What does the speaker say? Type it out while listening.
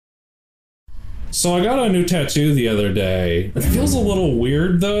So I got a new tattoo the other day. It feels a little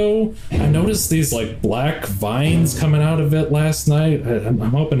weird though. I noticed these like black vines coming out of it last night. I'm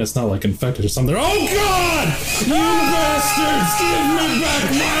hoping it's not like infected or something. Oh God! You bastards! Give me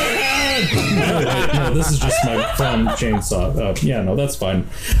back my head! No, this is just my phone chainsaw. Yeah, no, that's fine.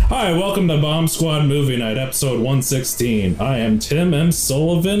 Hi, welcome to Bomb Squad Movie Night, episode 116. I am Tim M.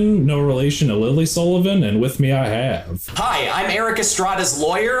 Sullivan, no relation to Lily Sullivan, and with me I have... Hi, I'm Eric Estrada's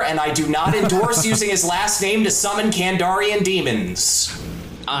lawyer, and I do not endorse using his last name to summon Kandarian demons.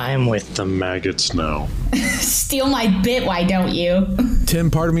 I'm with the maggots now. Steal my bit, why don't you?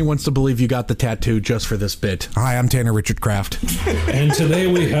 Tim, part of me wants to believe you got the tattoo just for this bit. Hi, I'm Tanner Richard Kraft. And today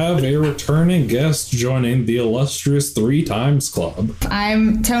we have a returning guest joining the illustrious Three Times Club.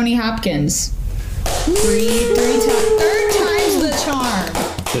 I'm Tony Hopkins. Third time's the charm.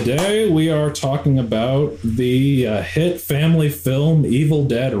 Today we are talking about the hit family film Evil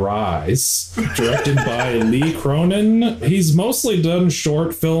Dead Rise, directed by Lee Cronin. He's mostly done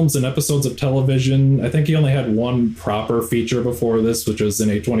short films and episodes of television. I think he only had one proper feature before this, which was an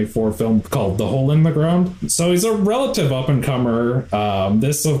A24 film called The Hole in the Ground. So he's a relative up-and-comer.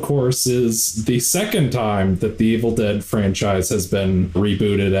 This, of course, is the second time that the Evil Dead franchise has been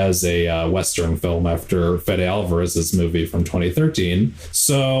rebooted as a Western film after Fede Alvarez's movie from 2013.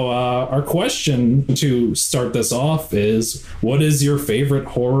 So our question to start this off is, what is your favorite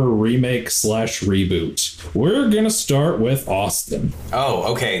horror remake / reboot? We're going to start with Austin.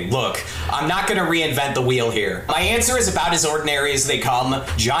 Oh, okay, look, I'm not going to reinvent the wheel here. My answer is about as ordinary as they come.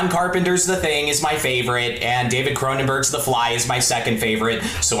 John Carpenter's The Thing is my favorite, and David Cronenberg's The Fly is my second favorite,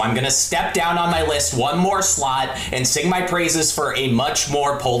 so I'm going to step down on my list one more slot and sing my praises for a much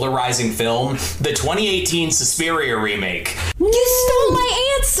more polarizing film, the 2018 Suspiria remake. You stole my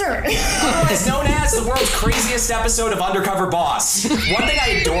answer! It's known as the world's craziest episode of Undercover Boss. One thing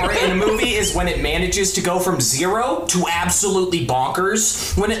I adore in a movie is when it manages to go from zero to absolutely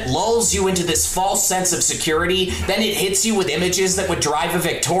bonkers. When it lulls you into this false sense of security, then it hits you with images that would drive a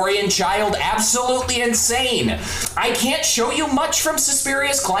Victorian child absolutely insane. I can't show you much from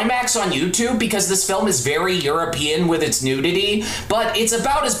Suspiria's climax on YouTube because this film is very European with its nudity, but it's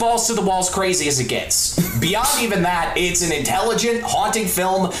about as balls to the walls crazy as it gets. Beyond even that, it's an intelligent, haunting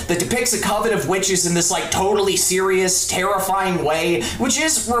film that depicts a coven of witches in this like totally serious, terrifying way, which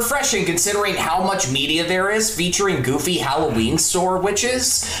is refreshing considering how much media there is featuring goofy Halloween store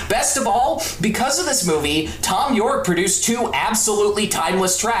witches. Best of all, because of this movie, Tom York produced two absolutely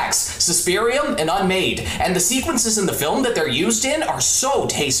timeless tracks, Suspirium and Unmade, and the sequences in the film that they're used in are so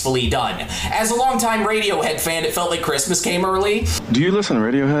tastefully done. As a longtime Radiohead fan, it felt like Christmas came early. Do you listen to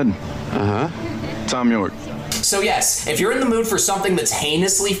Radiohead? Tom York. So yes, if you're in the mood for something that's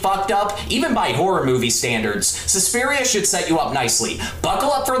heinously fucked up, even by horror movie standards, Suspiria should set you up nicely.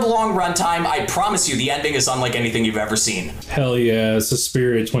 Buckle up for the long runtime. I promise you the ending is unlike anything you've ever seen. Hell yeah,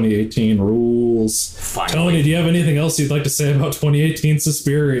 Suspiria 2018 rules. Finally. Tony, do you have anything else you'd like to say about 2018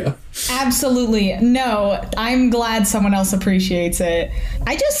 Suspiria? Absolutely. No, I'm glad someone else appreciates it.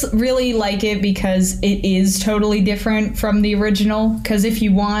 I just really like it because it is totally different from the original. Because if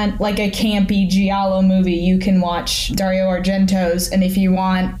you want like a campy giallo movie, you can watch Dario Argento's. And if you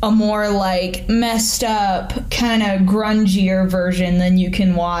want a more like messed up, kind of grungier version, then you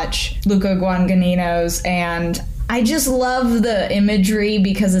can watch Luca Guadagnino's. And I just love the imagery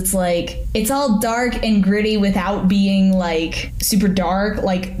because it's like, it's all dark and gritty without being like super dark,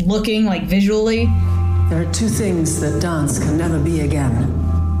 like looking like visually. There are two things that dance can never be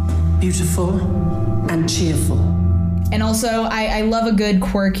again: beautiful and cheerful. And also, I love a good,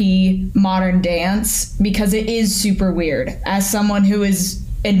 quirky, modern dance because it is super weird. As someone who is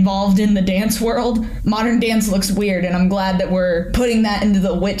involved in the dance world, modern dance looks weird, and I'm glad that we're putting that into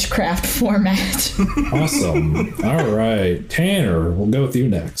the witchcraft format. Awesome. All right. Tanner, we'll go with you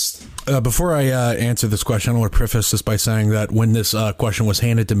next. Before I answer this question, I want to preface this by saying that when this question was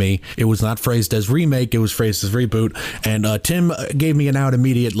handed to me, it was not phrased as remake, it was phrased as reboot. And Tim gave me an out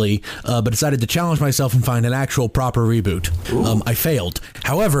immediately, but decided to challenge myself and find an actual proper reboot. I failed.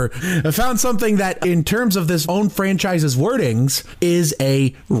 However, I found something that, in terms of this own franchise's wordings, is a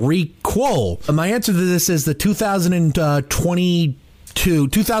requel. My answer to this is the 2020.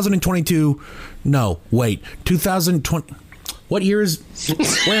 What year is...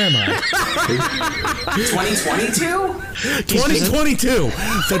 Where am I? 2022? 2022.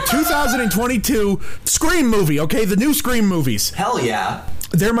 The 2022 Scream movie, okay? The new Scream movies. Hell yeah.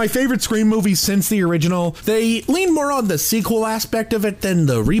 They're my favorite Scream movies since the original. They lean more on the sequel aspect of it than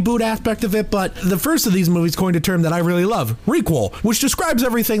the reboot aspect of it, but the first of these movies coined a term that I really love, requel, which describes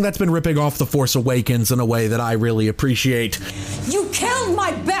everything that's been ripping off The Force Awakens in a way that I really appreciate. You killed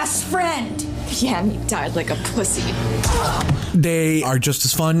my best friend! Yeah, and he died like a pussy. They are just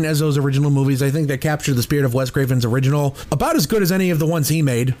as fun as those original movies. I think they capture the spirit of Wes Craven's original about as good as any of the ones he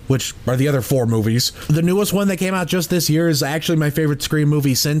made, which are the other 4 movies. The newest one that came out just this year is actually my favorite Scream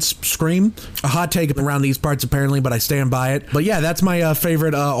movie since Scream. A hot take around these parts apparently, but I stand by it. But yeah, that's my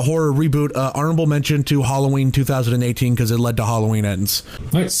favorite horror reboot. Honorable mention to Halloween 2018 because it led to Halloween Ends.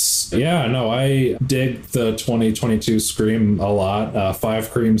 Nice. Yeah, no, I dig the 2022 Scream a lot.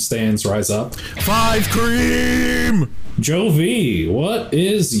 5 cream stands, rise up. 5 cream! Joe V, what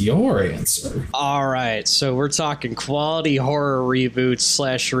is your answer? All right, so we're talking quality horror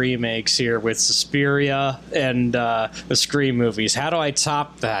reboots / remakes here with Suspiria and the Scream movies. How do I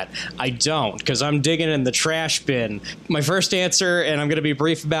top that? I don't, because I'm digging in the trash bin. My first answer, and I'm going to be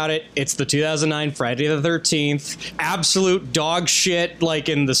brief about it, it's the 2009 Friday the 13th. Absolute dog shit, like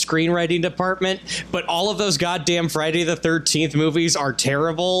in the screenwriting department, but all of those goddamn Friday the 13th movies are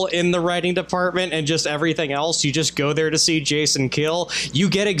terrible in the writing department, and just everything else, you just go there to see Jason kill. You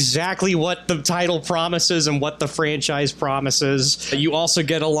get exactly what the title promises and what the franchise promises. You also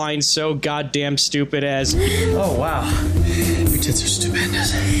get a line so goddamn stupid as, "Oh wow, your tits are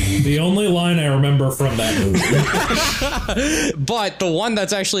stupendous." The only line I remember from that movie. But the one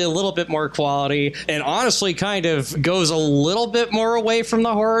that's actually a little bit more quality and honestly kind of goes a little bit more away from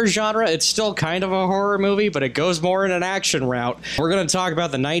the horror genre. It's still kind of a horror movie, but it goes more in an action route. We're going to talk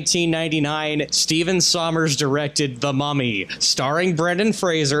about the 1999 Stephen Sommers directed The Mummy, starring Brendan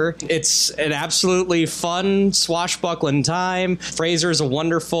Fraser. It's an absolutely fun, swashbuckling time. Fraser's a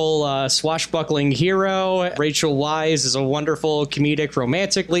wonderful swashbuckling hero. Rachel Weisz is a wonderful comedic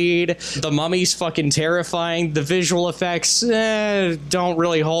romantic lead. The Mummy's fucking terrifying. The visual effects don't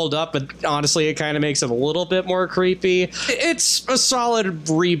really hold up, but honestly, it kind of makes it a little bit more creepy. It's a solid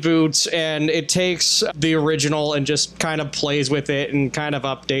reboot, and it takes the original and just kind of plays with it and kind of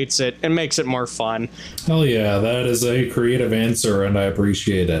updates it and makes it more fun. Hell yeah, that is a creative answer, and I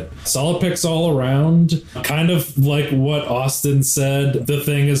appreciate it. Solid picks all around. Kind of like what Austin said, The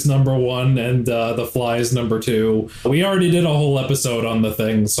Thing is number 1 and The Fly is number 2. We already did a whole episode on The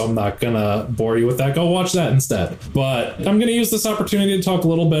Thing, so I'm not gonna bore you with that. Go watch that instead. But I'm gonna use this opportunity to talk a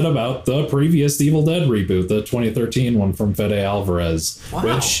little bit about the previous Evil Dead reboot, the 2013 one from Fede Alvarez,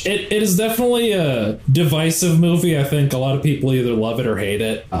 which it is definitely a divisive movie. I think a lot of people either love it or hate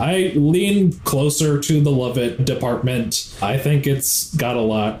it. I lean closer to the love it department. I think it's got a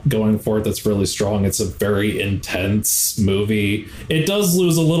lot going for it that's really strong. It's a very intense movie. It does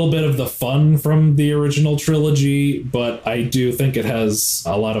lose a little bit of the fun from the original trilogy, but I do think it has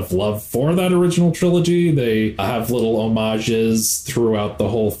a lot of love for that original trilogy. They have little homages throughout the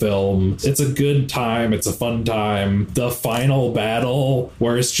whole film. It's a good time. It's a fun time. The final battle,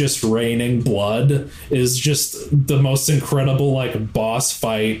 where it's just raining blood, is just the most incredible, like, boss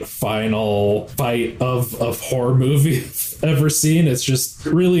fight, final fight of horror movie I've ever seen. It's just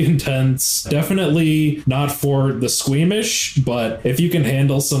really intense. Definitely not for the squeamish, but if you can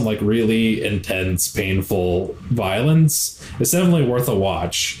handle some like really intense, painful violence, it's definitely worth a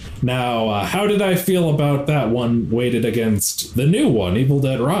watch. Now, how did I feel about that one weighted against the new one, Evil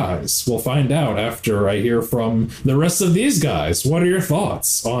Dead Rise? We'll find out after I hear from the rest of these guys. What are your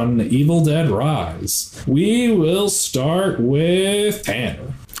thoughts on Evil Dead Rise? We will start with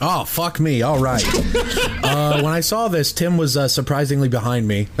Tanner. Oh, fuck me. All right. When I saw this, Tim was surprisingly behind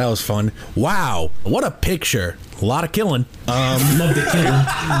me. That was fun. Wow. What a picture. A lot of killing. Love the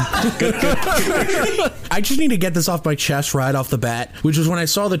killing. I just need to get this off my chest right off the bat, which was when I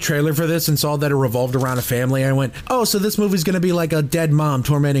saw the trailer for this and saw that it revolved around a family. I went, oh, so this movie's going to be like a dead mom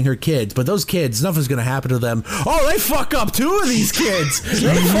tormenting her kids. But those kids, nothing's going to happen to them. Oh, they fuck up 2 of these kids.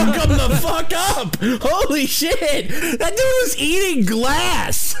 They fuck them the fuck up. Holy shit. That dude was eating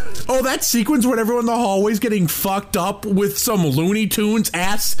glass. Oh, that sequence when everyone in the hallway's getting fucked up with some Looney Tunes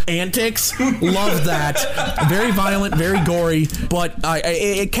ass antics. Love that. Very violent, very gory, but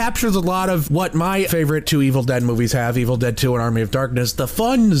it captures a lot of what my favorite 2 Evil Dead movies have, Evil Dead 2 and Army of Darkness, the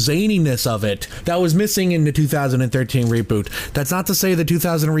fun zaniness of it that was missing in the 2013 reboot. That's not to say the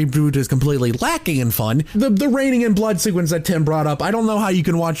 2000 reboot is completely lacking in fun. The raining and blood sequence that Tim brought up, I don't know how you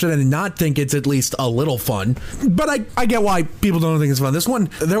can watch it and not think it's at least a little fun, but I get why people don't think it's fun. This one,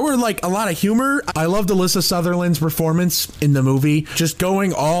 there were like a lot of humor. I loved Alyssa Sutherland's performance in the movie, just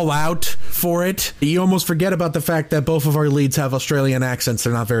going all out for it. You almost forget about the fact that both of our leads have Australian accents.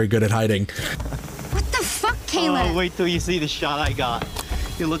 They're not very good at hiding. What the fuck, Caleb? Oh, wait till you see the shot I got.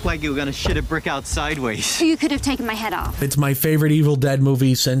 You look like you were gonna shit a brick out sideways. You could have taken my head off. It's my favorite Evil Dead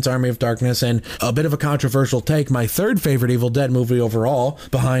movie since Army of Darkness, and a bit of a controversial take, my 3rd favorite Evil Dead movie overall,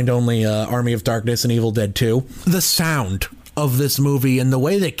 behind only Army of Darkness and Evil Dead 2. The sound of this movie and the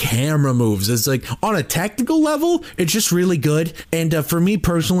way the camera moves is like on a technical level, it's just really good. And for me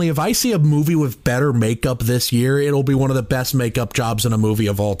personally, if I see a movie with better makeup this year, it'll be one of the best makeup jobs in a movie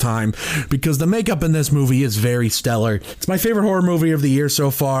of all time, because the makeup in this movie is very stellar. It's my favorite horror movie of the year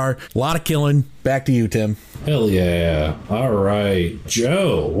so far. A lot of killing. Back to you, Tim. Hell yeah. All right.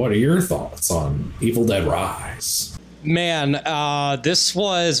 Joe, what are your thoughts on Evil Dead Rise? Man, this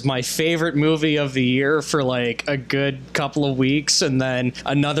was my favorite movie of the year for like a good couple of weeks, and then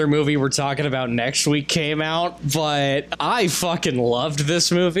another movie we're talking about next week came out, but I fucking loved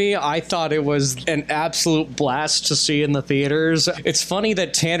this movie. I thought it was an absolute blast to see in the theaters. It's funny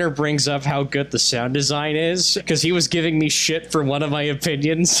that Tanner brings up how good the sound design is, because he was giving me shit for one of my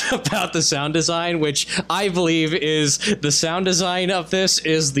opinions about the sound design, which I believe is the sound design of this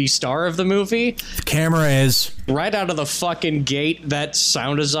is the star of the movie. The camera is. Right out of the fucking gate, that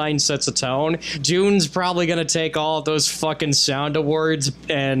sound design sets a tone. Dune's probably gonna take all of those fucking sound awards,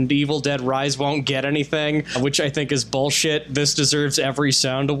 and Evil Dead Rise won't get anything, which I think is bullshit. This deserves every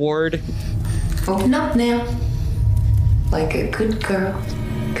sound award. Open up now. Like a good girl.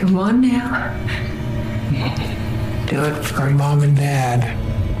 Come on now. Do it for Mom and Dad.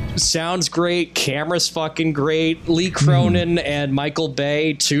 Sounds great, camera's fucking great. Lee Cronin and Michael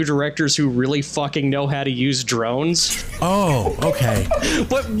Bay, two directors who really fucking know how to use drones. Oh, okay.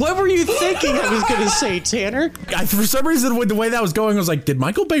 What were you thinking I was gonna say, Tanner? For some reason, with the way that was going, I was like, did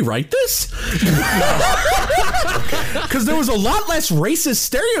Michael Bay write this? Because there was a lot less racist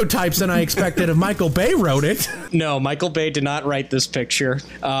stereotypes than I expected if Michael Bay wrote it. No, Michael Bay did not write this picture.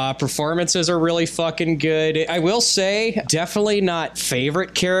 Performances are really fucking good. I will say, definitely not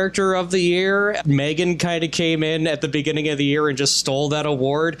favorite character of the year. Megan kind of came in at the beginning of the year and just stole that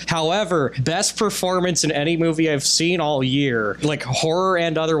award. However, best performance in any movie I've seen all year, like horror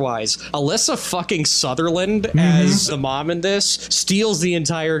and otherwise, Alyssa fucking Sutherland as the mom in this steals the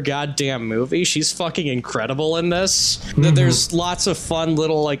entire goddamn movie. She's fucking incredible in this. There's lots of fun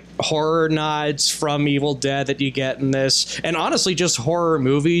little like horror nods from Evil Dead that you get in this, and honestly just horror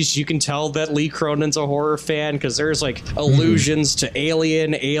movies. You can tell that Lee Cronin's a horror fan because there's like allusions to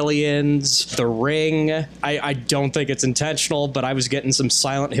Aliens, The Ring. I don't think it's intentional, but I was getting some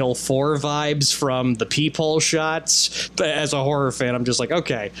Silent Hill 4 vibes from the peephole shots. As a horror fan, I'm just like,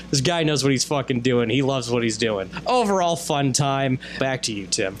 okay, this guy knows what he's fucking doing. He loves what he's doing. Overall fun time. Back to you,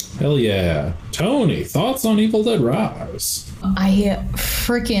 Tim. Hell yeah. Tony, thoughts on Evil Dead Rise? I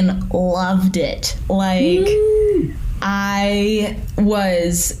freaking loved it. Like, I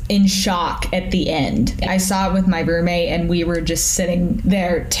was in shock at the end. I saw it with my roommate and we were just sitting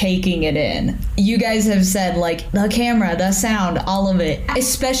there taking it in. You guys have said like the camera, the sound, all of it.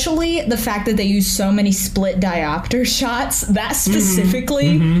 Especially the fact that they use so many split diopter shots. That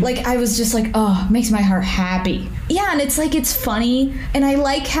specifically, like I was just like, oh, makes my heart happy. Yeah, and it's like it's funny. And I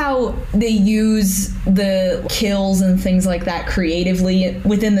like how they use the kills and things like that creatively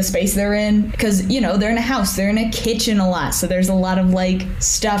within the space they're in. Because, you know, they're in a house, they're in a kitchen a lot, so there's a lot of like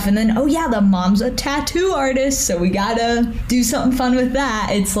stuff. And then, oh yeah, the mom's a tattoo artist, so we gotta do something fun with that.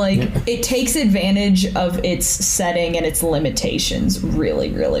 It's like it takes advantage of its setting and its limitations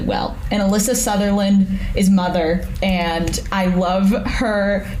really, really well. And Alyssa Sutherland is Mother, and I love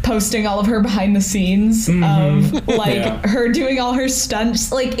her posting all of her behind the scenes of like her doing all her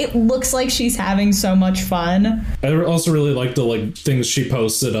stunts. Like it looks like she's having so much fun. I also really like the like things she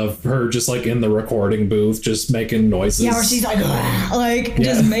posted of her just like in the recording booth just making noises. Yeah, where she's like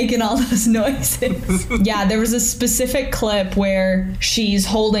just making all those noises. Yeah, there was a specific clip where she's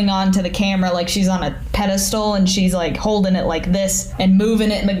holding on to the camera like she's on a pedestal and she's like holding it like this and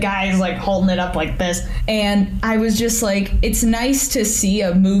moving it, and the guy's like holding it up like this. And I was just like, it's nice to see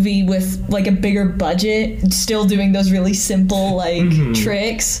a movie with like a bigger budget still doing those really simple like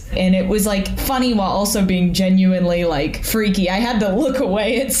tricks. And it was like funny while also being genuinely like freaky. I had to look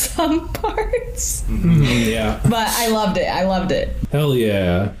away at some parts. Yeah. But I loved it. I loved it. Hell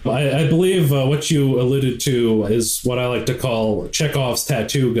yeah. I believe what you alluded to is what I like to call Chekhov's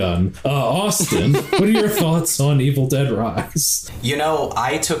tattoo gun. Austin, what are your thoughts on Evil Dead Rise? You know,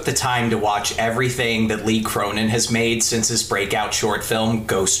 I took the time to watch everything that Lee Cronin has made since his breakout short film,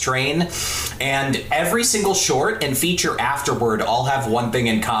 Ghost Train. And every single short and feature afterward all have one thing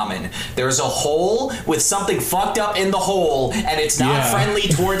in common. There's a hole with something fucked up in the hole, and it's not friendly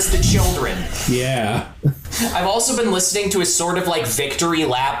towards the children. Yeah. I've also been listening to his sort of like victory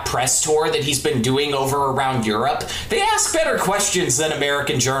lap press tour that he's been doing over around Europe. They ask better questions than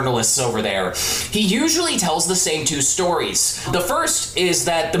American journalists over there. He usually tells the same two stories. The first is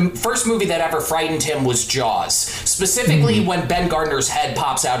that the first movie that ever frightened him was Jaws, specifically when Ben Gardner's head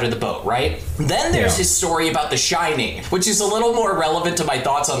pops out of the boat, right? Then there's his story about The Shining, which is a little more relevant to my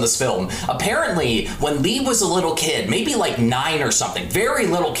thoughts on this film. Apparently, when Lee was a little kid, maybe like 9 or something, very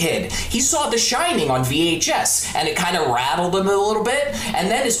little kid, he saw The Shining on VHS, and it kind of rattled him a little bit, and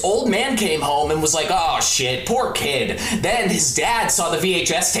then his old man came home and was like, oh shit, poor kid. Then his dad saw the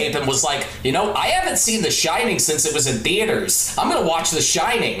VHS tape and was like, you know, I haven't seen The Shining since it was in theaters. I'm gonna watch The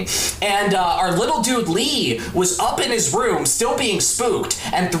Shining. And our little dude Lee was up in his room, still being spooked,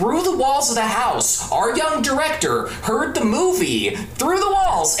 and through the walls of the house, our young director heard the movie through the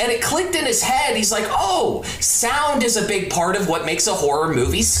walls, and it clicked in his head. He's like, oh, sound is a big part of what makes a horror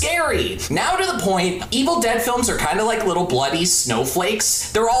movie scary. Now to the point, Evil Dead films are kind of like little bloody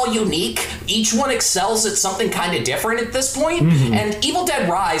snowflakes. They're all unique. Each one excels at something kind of different at this point. And Evil Dead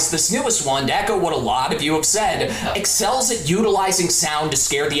Rise, this newest one, to echo what a lot of you have said, excels at utilizing sound to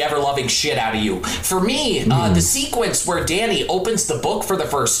scare the ever-loving shit out of you. For me, the sequence where Danny opens the book for the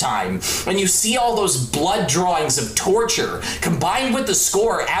first time, and you see all those blood drawings of torture, combined with the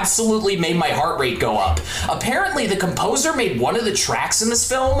score, absolutely made my heart rate go up. Apparently, the composer made one of the tracks in this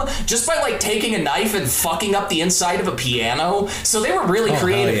film just by like taking a knife and fucking up the inside of a piano, so they were really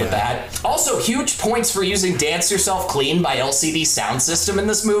creative with that. Also, huge points for using Dance Yourself Clean by LCD Sound System in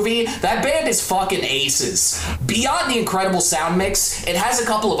this movie. That band is fucking aces. Beyond the incredible sound mix, it has a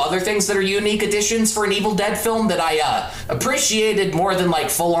couple of other things that are unique additions for an Evil Dead film that I appreciated more than like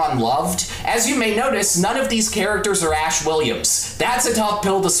full-on loved. As you may notice, none of these characters are Ash Williams. That's a tough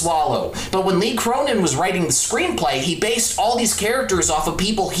pill to swallow. But when Lee Cronin was writing the screenplay, he based all these characters off of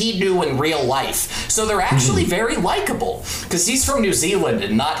people he knew in real life. So they're actually very likable, because he's from New Zealand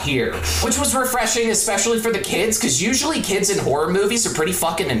and not here, which was refreshing, especially for the kids, because usually kids in horror movies are pretty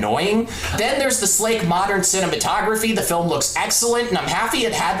fucking annoying. Then there's the sleek modern cinematography. The film looks excellent, and I'm happy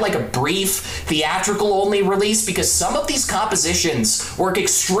it had like a brief theatrical only release, because some of these compositions work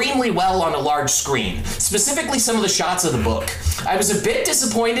extremely well on a large screen, specifically some of the shots of the book. I was a bit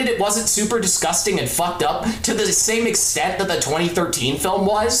disappointed it wasn't super disgusting and fucked up to the same extent that the 2013 film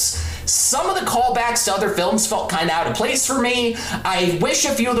was. Some of the callbacks to other films felt kind of out of place for me. I wish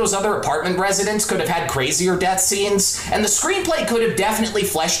a few of those other apartment residents could have had crazier death scenes, and the screenplay could have definitely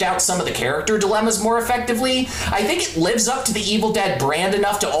fleshed out some of the character dilemmas more effectively. I think it lives up to the Evil Dead brand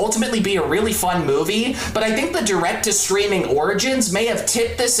enough to ultimately be a really fun movie, but I think the direct-to-streaming origins may have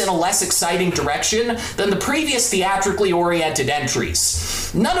tipped this in a less exciting direction than the previous theatrically oriented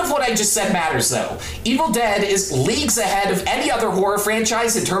entries. None of what I just said matters, though. Evil Dead is leagues ahead of any other horror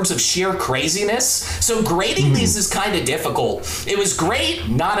franchise in terms of sheer craziness, so grading these is kind of difficult. It was great,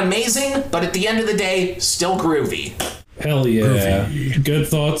 not amazing, but at the end of the day, still groovy. Hell yeah. Good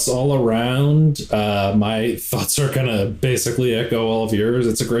thoughts all around. My thoughts are gonna basically echo all of yours.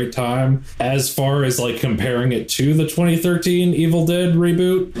 It's a great time. As far as like comparing it to the 2013 Evil Dead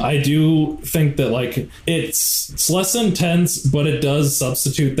reboot, I do think that like it's less intense, but it does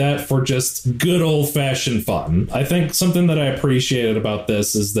substitute that for just good old-fashioned fun. I think something that I appreciated about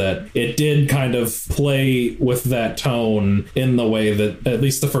this is that it did kind of play with that tone in the way that at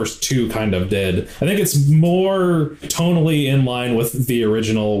least the first two kind of did. I think it's more tonally in line with the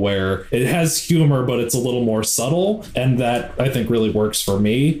original, where it has humor but it's a little more subtle, and that I think really works for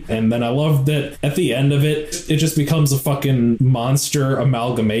me. And then I love that at the end of it just becomes a fucking monster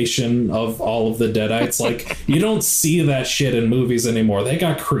amalgamation of all of the Deadites. Like, you don't see that shit in movies anymore. They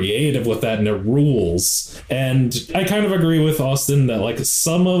got creative with that and it rules. And I kind of agree with Austin that like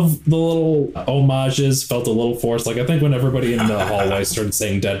some of the little homages felt a little forced. Like I think when everybody in the hallway started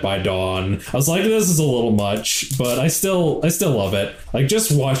saying Dead by Dawn, I was like, this is a little much, but I still love it. Like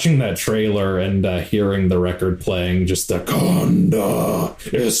just watching that trailer and hearing the record playing, just the Conda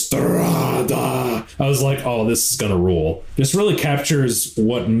Estrada, I was like, oh, this is gonna rule. Just really captures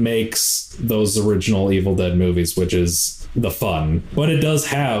what makes those original Evil Dead movies, which is the fun. But it does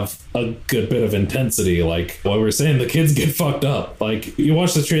have a good bit of intensity. Like what we were saying, the kids get fucked up. Like you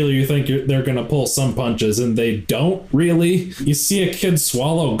watch the trailer, you think they're gonna pull some punches, and they don't really. You see a kid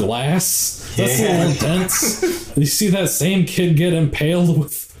swallow glass. That's a little intense. You see that same kid get impaled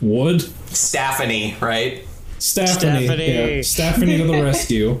with wood. Staphany, right? Staphany. Yeah. Staphany to the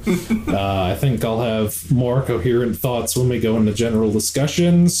rescue. I think I'll have more coherent thoughts when we go into general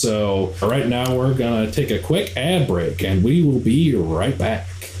discussion. So right now we're going to take a quick ad break and we will be right back.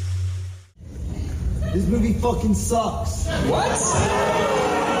 This movie fucking sucks. What?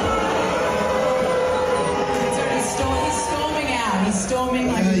 God, he's storming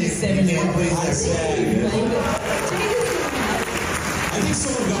like he's 70. I think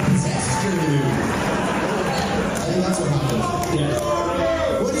someone got possessed during the movie. I think that's what happened.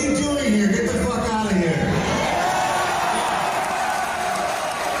 Yeah. What are you doing here? Get the fuck out of here.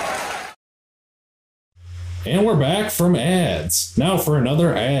 And we're back from ads. Now for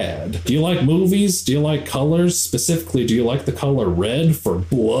another ad. Do you like movies? Do you like colors? Specifically, do you like the color red for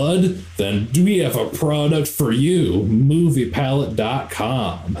blood? Then do we have a product for you,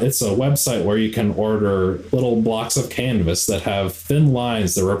 MoviePalette.com. It's a website where you can order little blocks of canvas that have thin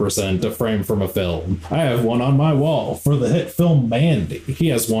lines that represent a frame from a film. I have one on my wall for the hit film Mandy. He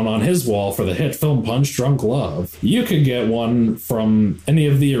has one on his wall for the hit film Punch Drunk Love. You could get one from any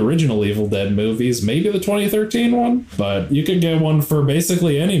of the original Evil Dead movies, maybe the 2013 one, but you could get one for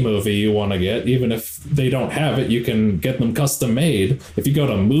basically any movie you want to get. Even if they don't have it, you can get them custom made if you go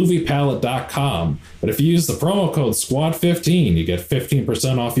to MoviePalette.com. But if you use the promo code SQUAD15, you get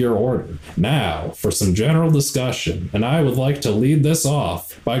 15% off your order. Now for some general discussion, and I would like to lead this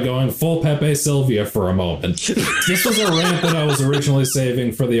off by going full Pepe Sylvia for a moment. This was a rant that I was originally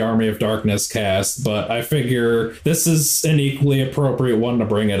saving for the Army of Darkness cast, but I figure this is an equally appropriate one to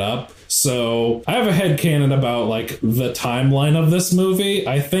bring it up. So I have a headcanon about like the timeline of this movie.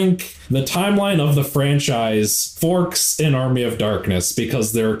 I think the timeline of the franchise forks in Army of Darkness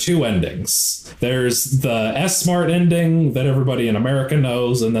because there are two endings. There's the S-Smart ending that everybody in America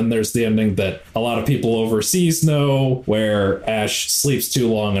knows, and then there's the ending that a lot of people overseas know, where Ash sleeps too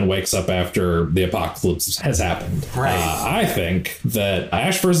long and wakes up after the apocalypse has happened. Right. I think that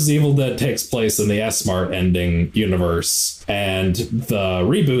Ash vs. Evil Dead takes place in the S-Smart ending universe, and the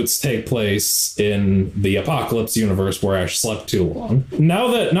reboots take place in the Apocalypse universe where Ash slept too long.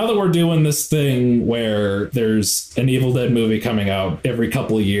 Now that we're doing this thing where there's an Evil Dead movie coming out every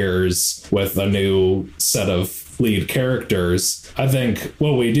couple of years with a new set of lead characters, I think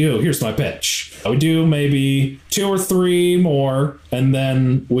what we do, here's my pitch. We do maybe 2 or 3 more, and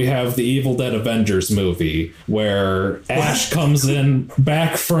then we have the Evil Dead Avengers movie where Ash comes in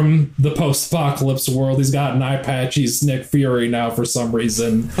back from the post-apocalypse world. He's got an eye patch. He's Nick Fury now for some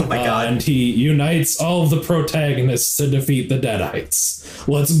reason. Oh my God. And he unites all of the protagonists to defeat the Deadites.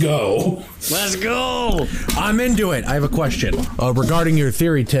 Let's go. Let's go. I'm into it. I have a question regarding your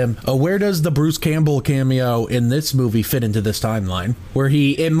theory, Tim. Where does the Bruce Campbell cameo in this movie fit into this timeline? Where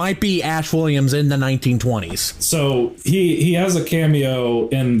it might be Ash Williams in the 1920s. So he has a cameo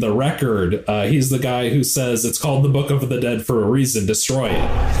in The Record. He's the guy who says it's called the Book of the Dead for a reason. Destroy it.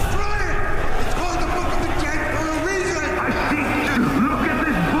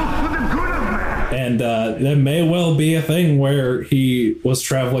 And that may well be a thing where he was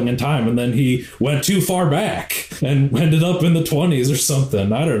traveling in time and then he went too far back and ended up in the 20s or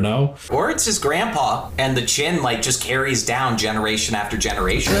something. I don't know. Or it's his grandpa and the chin like just carries down generation after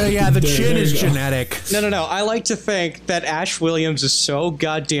generation. Yeah, the chin is genetic. No. I like to think that Ash Williams is so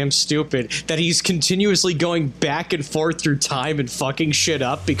goddamn stupid that he's continuously going back and forth through time and fucking shit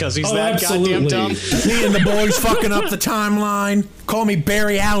up because he's goddamn dumb. Me and the boys fucking up the timeline. Call me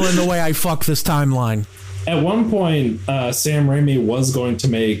Barry Allen the way I fuck this timeline. At one point, Sam Raimi was going to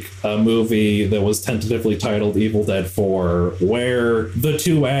make a movie that was tentatively titled Evil Dead 4, where the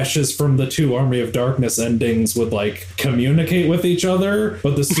two Ashes from the two Army of Darkness endings would, like, communicate with each other,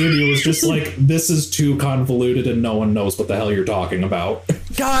 but the studio was just like, this is too convoluted and no one knows what the hell you're talking about.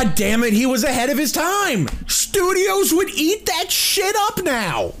 God damn it, he was ahead of his time! Studios would eat that shit up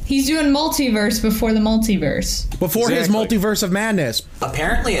now! He's doing multiverse before the multiverse. Before his multiverse of madness.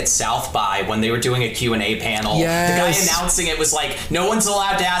 Apparently at South by, when they were doing a Q&A panel, the guy announcing it was like, no one's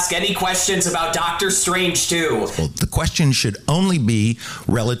allowed to ask any questions about Doctor Strange 2. Well, the question should only be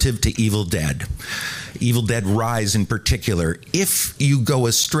relative to Evil Dead. Evil Dead Rise in particular. If you go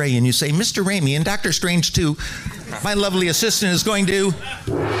astray and you say, Mr. Raimi, in Doctor Strange 2, my lovely assistant is going to...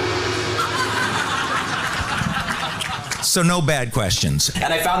 So no bad questions.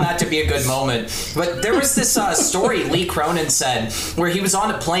 And I found that to be a good moment. But there was this story Lee Cronin said where he was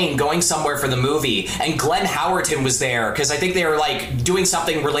on a plane going somewhere for the movie and Glenn Howerton was there because I think they were like doing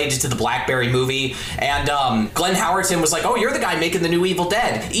something related to the Blackberry movie. And Glenn Howerton was like, oh, you're the guy making the new Evil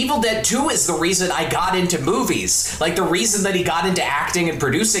Dead. Evil Dead 2 is the reason I got into movies. Like the reason that he got into acting and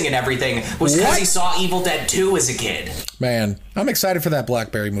producing and everything was because he saw Evil Dead 2 as a kid. Man, I'm excited for that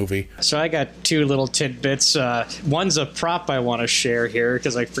Blackberry movie. So I got two little tidbits. One's a prop I want to share here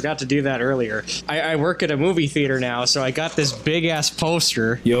because I forgot to do that earlier. I work at a movie theater now, so I got this big-ass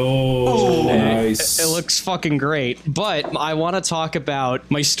poster. Yo, nice. It looks fucking great. But I want to talk about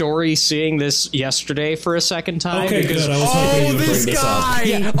my story seeing this yesterday for a second time. Okay, good. I was hoping you would bring this up.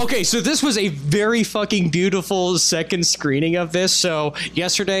 Yeah, okay, so this was a very fucking beautiful second screening of this. So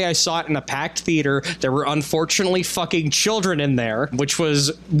yesterday I saw it in a packed theater. There were unfortunately fucking children in there, which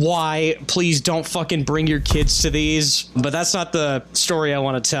was why please don't fucking bring your kids to these. But that's not the story I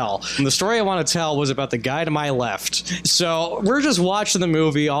want to tell. And the story I want to tell was about the guy to my left. So we're just watching the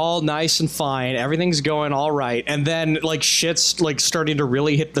movie all nice and fine. Everything's going all right. And then like shit's like starting to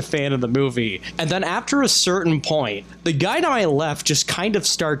really hit the fan of the movie. And then after a certain point, the guy to my left just kind of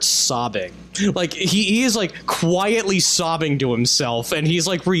starts sobbing. Like he is like quietly sobbing to himself, and he's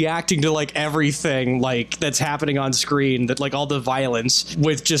like reacting to like everything like that's happening on screen, that like all the violence,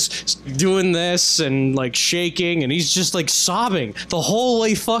 with just doing this and like shaking, and he's just like sobbing the whole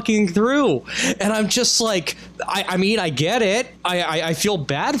way fucking through. And I'm just like, I mean, I get it. I feel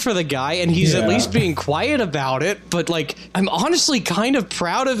bad for the guy, and he's at least being quiet about it, but like I'm honestly kind of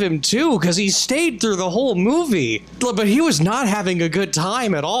proud of him too, because he stayed through the whole movie, but he was not having a good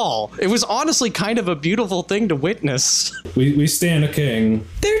time at all. It was honestly kind of a beautiful thing to witness. We stand a king.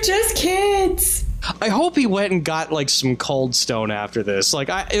 They're just kids. I hope he went and got like some Cold Stone after this. Like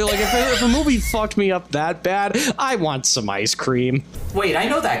if a movie fucked me up that bad, I want some ice cream. Wait, I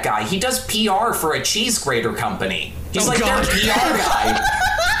know that guy. He does PR for a cheese grater company. He's their PR guy.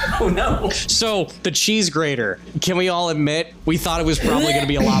 Oh no. So the cheese grater, can we all admit we thought it was probably going to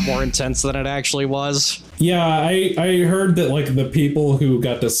be a lot more intense than it actually was? Yeah, I heard that like the people who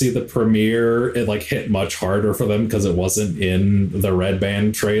got to see the premiere, it like hit much harder for them because it wasn't in the Red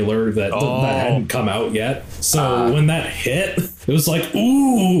Band trailer that hadn't come out yet. So when that hit, it was like,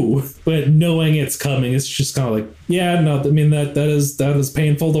 ooh, but knowing it's coming, it's just kind of like, yeah, no, I mean that is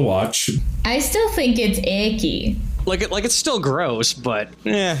painful to watch. I still think it's icky. Like it's still gross, but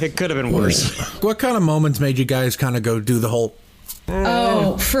it could have been worse. What kind of moments made you guys kind of go do the whole...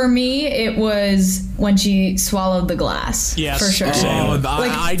 Oh, for me, it was when she swallowed the glass. Yes, for sure. Oh,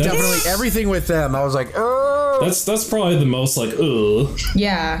 I definitely, everything with them, I was like, oh. That's probably the most like, ugh.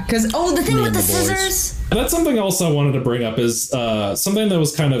 Yeah, because, the thing with the scissors. And that's something else I wanted to bring up is something that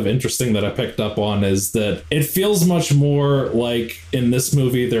was kind of interesting that I picked up on is that it feels much more like in this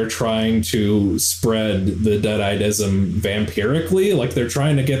movie they're trying to spread the Deadite-ism vampirically, like they're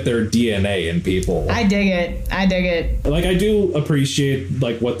trying to get their DNA in people. I dig it. Like I do appreciate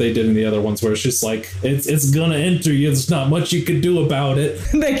like what they did in the other ones where it's just like it's gonna enter you, there's not much you can do about it.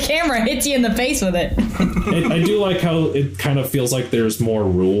 The camera hits you in the face with it. I do like how it kind of feels like there's more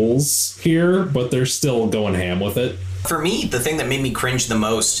rules here, but they're still going ham with it. For me, the thing that made me cringe the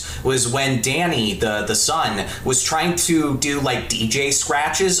most was when Danny, the son, was trying to do like DJ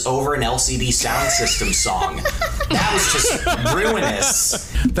scratches over an LCD sound system song. That was just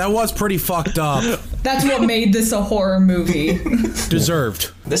ruinous. That was pretty fucked up. That's what made this a horror movie.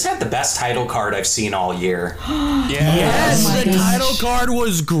 Deserved. This had the best title card I've seen all year. Yes, Oh the title card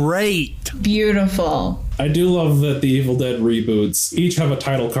was great. Beautiful. I do love that the Evil Dead reboots each have a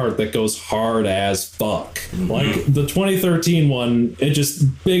title card that goes hard as fuck. Like the 2013 one, it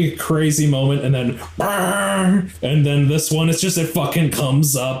just big crazy moment, and then this one, it's just it fucking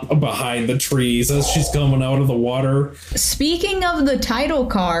comes up behind the trees as she's coming out of the water. Speaking of the title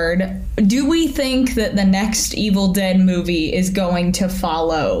card, do we think that the next Evil Dead movie is going to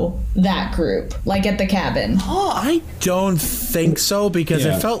follow that group, like at the cabin? Oh, I don't think so, because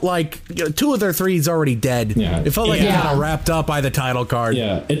it felt like 2 of their 3 is already dead. Yeah. It felt like it kind of wrapped up by the title card.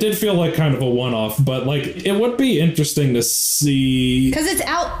 Yeah, it did feel like kind of a one-off, but like it would be interesting to see because it's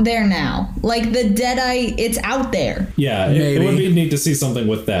out there now. Like the Deadite, it's out there. Yeah, it would be neat to see something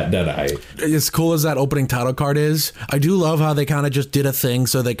with that Deadite. As cool as that opening title card is, I do love how they kind of just did a thing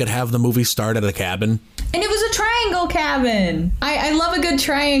so they could have the movie start at a cabin. And it was a triangle cabin. I love a good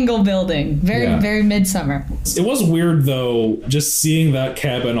triangle building. Very Midsummer. It was weird, though, just seeing that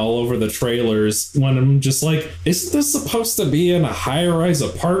cabin all over the trailers when I'm just like, isn't this supposed to be in a high-rise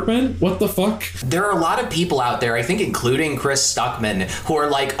apartment? What the fuck? There are a lot of people out there, I think including Chris Stuckman, who are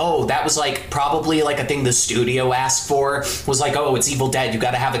like, oh, that was like probably like a thing the studio asked for, was like, oh, it's Evil Dead, you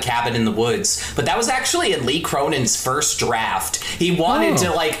gotta have a cabin in the woods. But that was actually in Lee Cronin's first draft. He wanted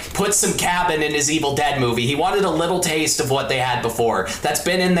to like put some cabin in his Evil Dead movie. He wanted a little taste of what they had before. That's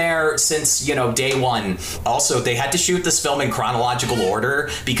been in there since, day one. Also, they had to shoot this film in chronological order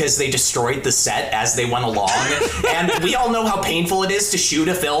because they destroyed the set as they went along. And we all know how painful it is to shoot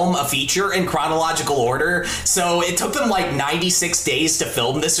a feature in chronological order. So it took them like 96 days to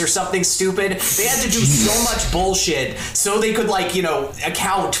film this or something stupid. They had to do so much bullshit so they could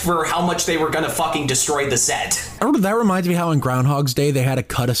account for how much they were gonna fucking destroy the set. Oh, that reminds me how in Groundhog's Day they had to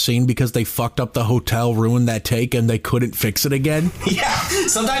cut a scene because they fucked up the hotel, ruined that take, and they couldn't fix it again. Yeah,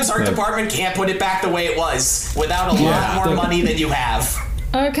 sometimes art department can't put it back the way it was without a lot more money than you have.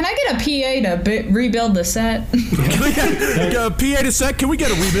 Can I get a PA to rebuild the set? Can we get a PA to set? Can we get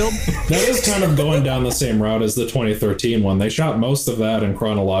a rebuild? That is kind of going down the same route as the 2013 one. They shot most of that in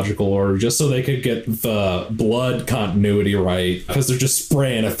chronological order just so they could get the blood continuity right, because they're just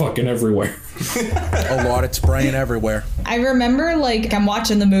spraying it fucking everywhere. Oh Lord, it's spraying everywhere. I remember I'm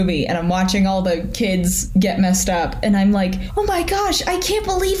watching the movie and I'm watching all the kids get messed up and I'm like, oh my gosh, I can't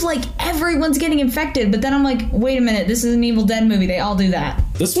believe everyone's getting infected. But then I'm like, wait a minute, this is an Evil Dead movie. They all do that.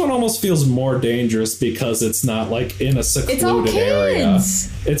 This one almost feels more dangerous because it's not in a secluded area.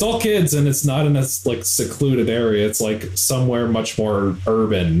 It's all kids and it's not in a secluded area. It's somewhere much more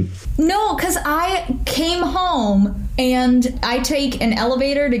urban. No, because I came home and I take an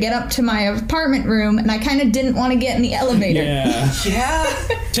elevator to get up to my apartment room and I kind of didn't want to get in the elevator. Yeah.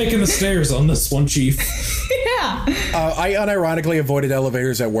 Taking the stairs on this one, Chief. Yeah. I unironically avoided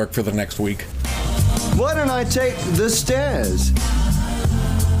elevators at work for the next week. Why don't I take the stairs?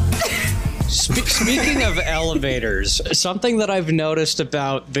 Speaking of elevators, something that I've noticed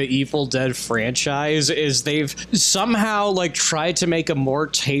about the Evil Dead franchise is they've somehow tried to make a more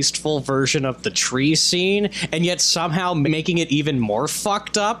tasteful version of the tree scene, and yet somehow making it even more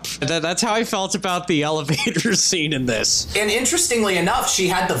fucked up. That's how I felt about the elevator scene in this. And interestingly enough, she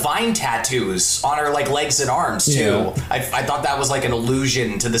had the vine tattoos on her legs and arms too. Yeah. I thought that was an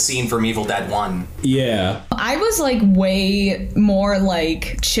allusion to the scene from Evil Dead 1. Yeah. I was way more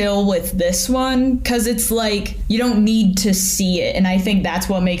chill with this one because it's you don't need to see it, and I think that's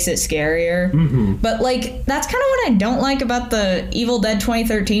what makes it scarier. Mm-hmm. But that's kind of what I don't like about the Evil Dead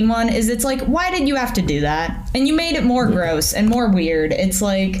 2013 one is it's why did you have to do that? And you made it more gross and more weird. It's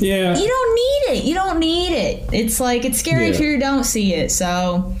yeah, you don't need it. You don't need it. It's it's scary if you don't see it.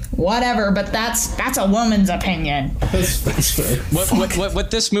 So whatever. But that's a woman's opinion. That's fair.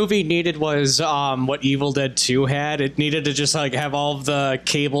 What this movie needed was what Evil Dead 2 had. It needed to just have all of the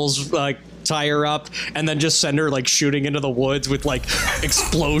cables tie her up and then just send her shooting into the woods with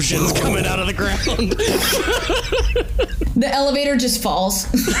explosions coming out of the ground. The elevator just falls.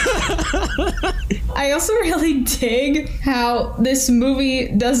 I also really dig how this movie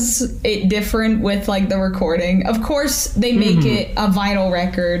does it different with the recording. Of course, they make it a vinyl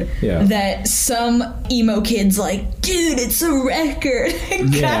record that some emo kids dude, it's a record.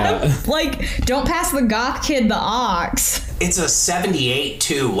 Don't pass the goth kid the aux. It's a 78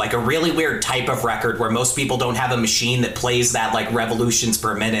 too, a really weird type of record where most people don't have a machine that plays that revolutions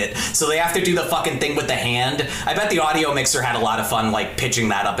per minute. So they have to do the fucking thing with the hand. I bet the audio mixer had a lot of fun pitching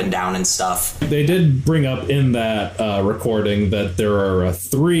that up and down and stuff. They did bring up in that recording that there are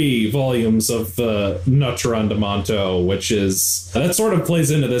 3 volumes of the Notre Andamanto, which is that sort of plays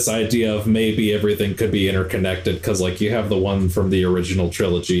into this idea of maybe everything could be interconnected because you have the one from the original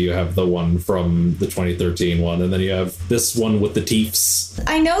trilogy, you have the one from the 2013 one, and then you have this one with the Teefs.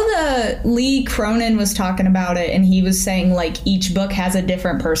 I know the Lee Cronin was talking about it and he was saying each book has a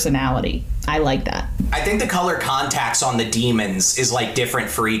different personality. I like that. I think the color contacts on the demons is different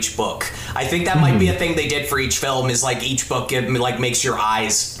for each book. I think that might be a thing they did for each film is each book makes your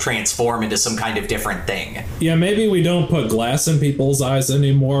eyes transform into some kind of different thing. Yeah, maybe we don't put glass in people's eyes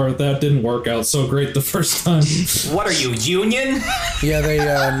anymore. That didn't work out so great the first time. What are you, Union? Yeah,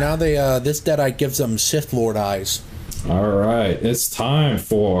 this Deadite gives them Sith Lord eyes. All right, it's time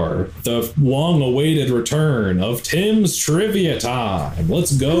for the long-awaited return of Tim's Trivia Time.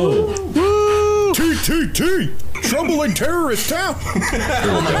 Let's go. TTT! Trouble in Terrorist Town!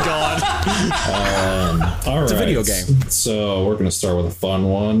 Oh my god. All right. It's a video game. So we're going to start with a fun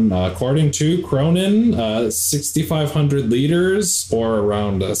one. According to Cronin, 6,500 liters, or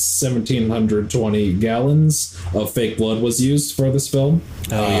around 1,720 gallons of fake blood was used for this film.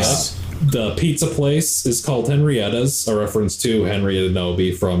 Oh, yes. The pizza place is called Henrietta's, a reference to Henrietta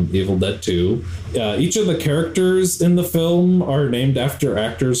Nobi from Evil Dead 2. Each of the characters in the film are named after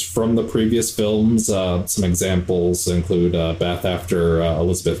actors from the previous films. Some examples include Beth after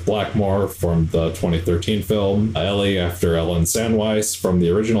Elizabeth Blackmore from the 2013 film, Ellie after Ellen Sandweiss from the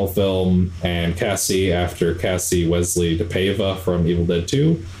original film, and Cassie after Cassie Wesley DePaiva from Evil Dead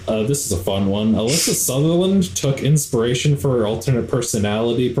 2. This is a fun one. Alyssa Sutherland took inspiration for her alternate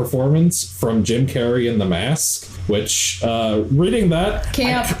personality performance from Jim Carrey in The Mask, which, reading that,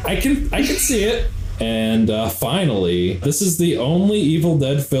 I can see it. And finally, this is the only Evil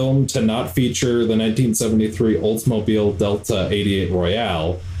Dead film to not feature the 1973 Oldsmobile Delta 88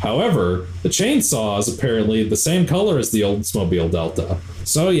 Royale. However, the chainsaw is apparently the same color as the Oldsmobile Delta.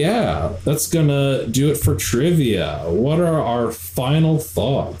 So yeah, that's gonna do it for trivia. What are our final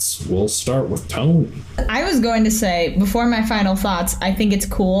thoughts? We'll start with Tony. I was going to say, before my final thoughts, I think it's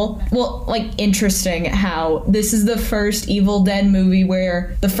cool. Well, like, interesting how this is the first Evil Dead movie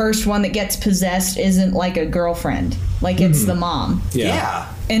where the first one that gets possessed isn't like a girlfriend. Like, it's the mom.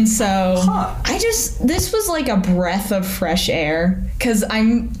 Yeah. And so this was like a breath of fresh air, because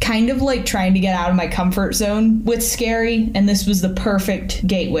I'm kind of like trying to get out of my comfort zone with scary, and this was the perfect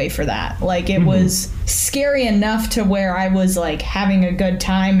gateway for that. Like, it was scary enough to where I was like having a good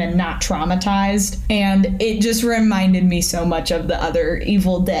time and not traumatized, and it just reminded me so much of the other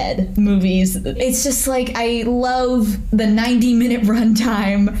Evil Dead movies. It's just like, I love the 90-minute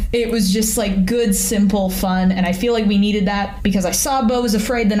runtime. It was just like good, simple fun, and I feel like we needed that because I saw Beau Was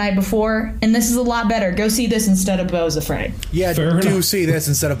Afraid the night before, and this is a lot better. Go see this instead of Beau Was Afraid. Yeah, do see this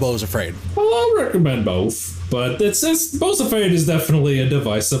instead of Beau Was Afraid. Well, I'll recommend both, but Beau Was Afraid is definitely a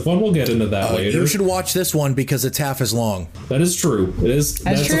divisive one. We'll get into that later. You should watch this one because it's half as long. That is true. It is.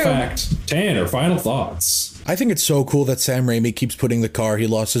 That's true. a fact. Tanner, final thoughts. I think it's so cool that Sam Raimi keeps putting the car he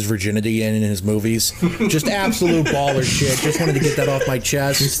lost his virginity in his movies. Just absolute baller shit. Just wanted to get that off my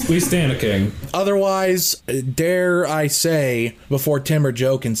chest. We stand a king. Otherwise, dare I say, before Tim or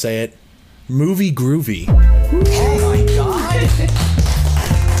Joe can say it, movie groovy. Oh my god.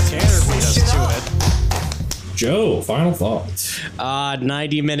 Tanner beat us to it. Joe, final thoughts.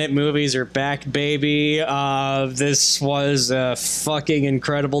 90-minute movies are back, baby. This was a fucking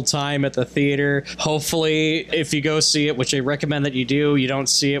incredible time at the theater. Hopefully, if you go see it, which I recommend that you do, you don't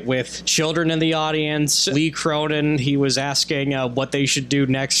see it with children in the audience. Lee Cronin, he was asking what they should do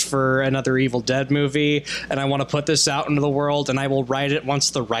next for another Evil Dead movie, and I want to put this out into the world, and I will write it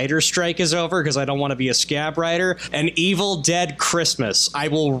once the writer's strike is over, because I don't want to be a scab writer. An Evil Dead Christmas. I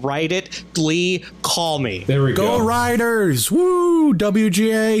will write it. Lee, call me. There we go. Go Riders! Woo!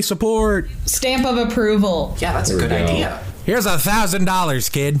 WGA support! Stamp of approval. Yeah, that's a good idea. Here's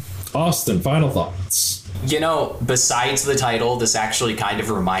 $1,000, kid. Austin, final thoughts. You know, besides the title, this actually kind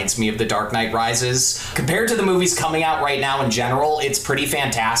of reminds me of The Dark Knight Rises. Compared to the movies coming out right now in general, it's pretty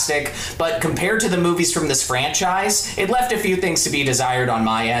fantastic. But compared to the movies from this franchise, it left a few things to be desired on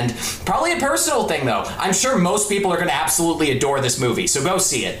my end. Probably a personal thing, though. I'm sure most people are going to absolutely adore this movie, so go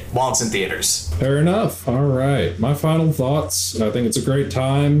see it while it's in theaters. Fair enough. All right. My final thoughts. I think it's a great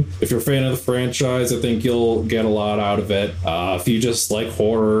time. If you're a fan of the franchise, I think you'll get a lot out of it. If you just like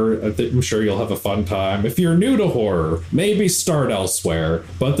horror, I'm sure you'll have a fun time. If you're new to horror, maybe start elsewhere,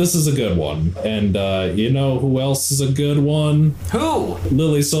 but this is a good one. And you know who else is a good one? Who?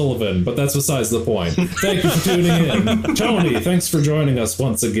 Lily Sullivan, but that's besides the point. Thank you for tuning in. Tony, thanks for joining us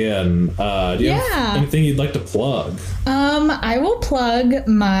once again. Do you have anything you'd like to plug? I will plug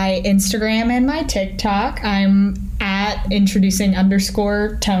my Instagram and my TikTok. I'm at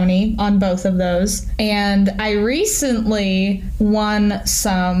introducing_Tony on both of those. And I recently won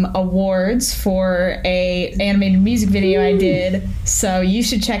some awards for a animated music video I did. So you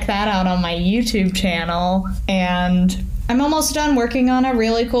should check that out on my YouTube channel. And I'm almost done working on a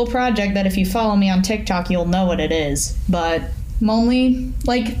really cool project that if you follow me on TikTok, you'll know what it is. But I'm only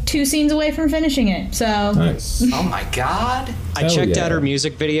like 2 scenes away from finishing it, so. Nice. Oh my god. I checked out her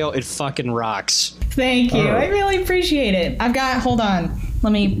music video. It fucking rocks. Thank you. I really appreciate it. Hold on.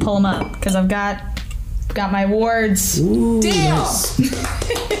 Let me pull them up, because I've got my awards. Ooh, damn! Nice.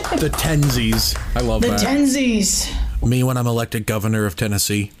 The Tensies. I love that. The Tensies. Me when I'm elected governor of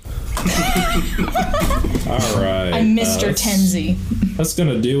Tennessee. All right. I'm Mr. Tenzi. That's going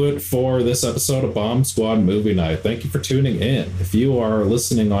to do it for this episode of Bomb Squad Movie Night. Thank you for tuning in. If you are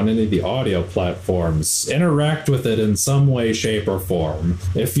listening on any of the audio platforms, interact with it in some way, shape, or form.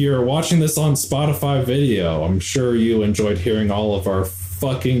 If you're watching this on Spotify video, I'm sure you enjoyed hearing all of our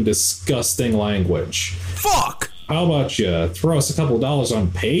fucking disgusting language. Fuck! how about you throw us a couple of dollars on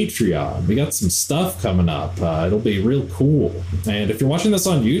Patreon? We got some stuff coming up. It'll be real cool. And if you're watching this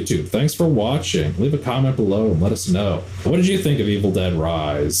on YouTube, thanks for watching. Leave a comment below and let us know. What did you think of Evil Dead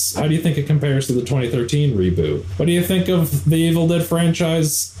Rise? How do you think it compares to the 2013 reboot? What do you think of the Evil Dead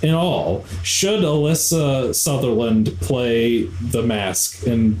franchise in all? Should Alyssa Sutherland play the mask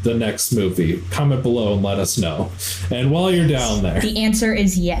in the next movie? Comment below and let us know. And while you're down there, The answer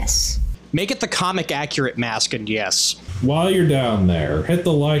is yes. Make it the comic accurate mask, and yes. while you're down there, hit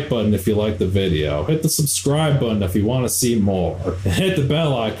the like button if you like the video. Hit the subscribe button if you want to see more. And hit the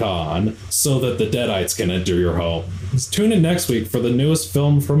bell icon so that the Deadites can enter your home. Tune in next week for the newest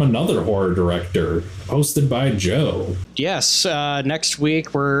film from another horror director, hosted by Joe. Yes, next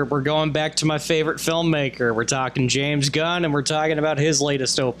week we're going back to my favorite filmmaker. We're talking James Gunn, and we're talking about his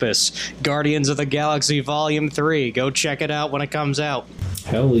latest opus, Guardians of the Galaxy Volume 3. Go check it out when it comes out.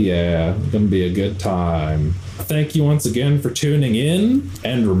 Hell yeah, it's gonna be a good time. Thank you once again for tuning in,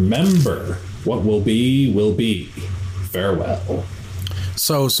 and remember, what will be, will be. Farewell.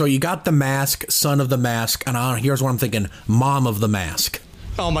 So you got the mask, son of the mask, and here's what I'm thinking, mom of the mask.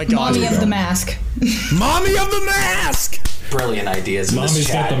 Oh my god. Mommy of the mask. Mommy of the mask! Brilliant ideas in this Mommy's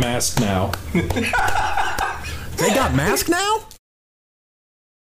chat. got the mask now. They got mask now?